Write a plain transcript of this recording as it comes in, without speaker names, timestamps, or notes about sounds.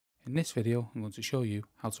In this video I'm going to show you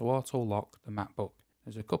how to auto lock the MacBook.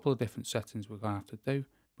 There's a couple of different settings we're going to have to do,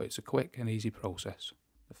 but it's a quick and easy process.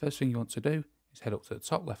 The first thing you want to do is head up to the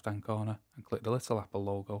top left hand corner and click the little Apple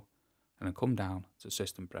logo and then come down to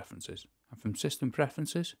System Preferences. And from System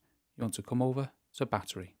Preferences you want to come over to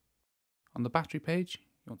Battery. On the battery page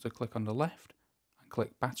you want to click on the left and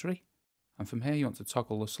click Battery, and from here you want to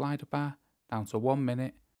toggle the slider bar down to 1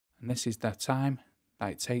 minute, and this is the time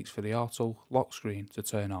that it takes for the auto lock screen to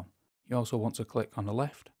turn on. You also want to click on the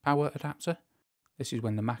left power adapter. This is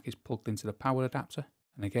when the Mac is plugged into the power adapter,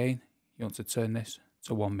 and again you want to turn this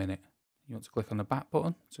to 1 minute. You want to click on the back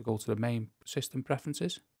button to go to the main system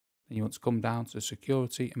preferences. Then you want to come down to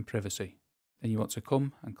security and privacy. Then you want to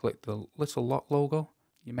come and click the little lock logo.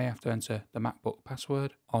 You may have to enter the MacBook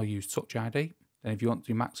password or use Touch ID. Then if you want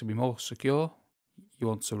your Mac to be more secure, you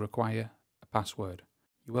want to require a password.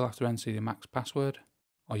 You will have to enter your Mac's password,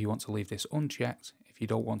 or you want to leave this unchecked if you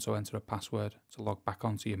don't want to enter a password to log back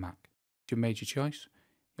onto your Mac. If you've made your choice,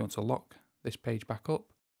 you want to lock this page back up.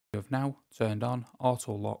 You have now turned on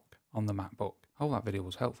Auto Lock on the MacBook. I hope that video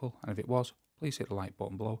was helpful, and if it was, please hit the like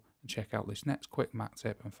button below and check out this next quick Mac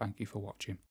tip, and thank you for watching.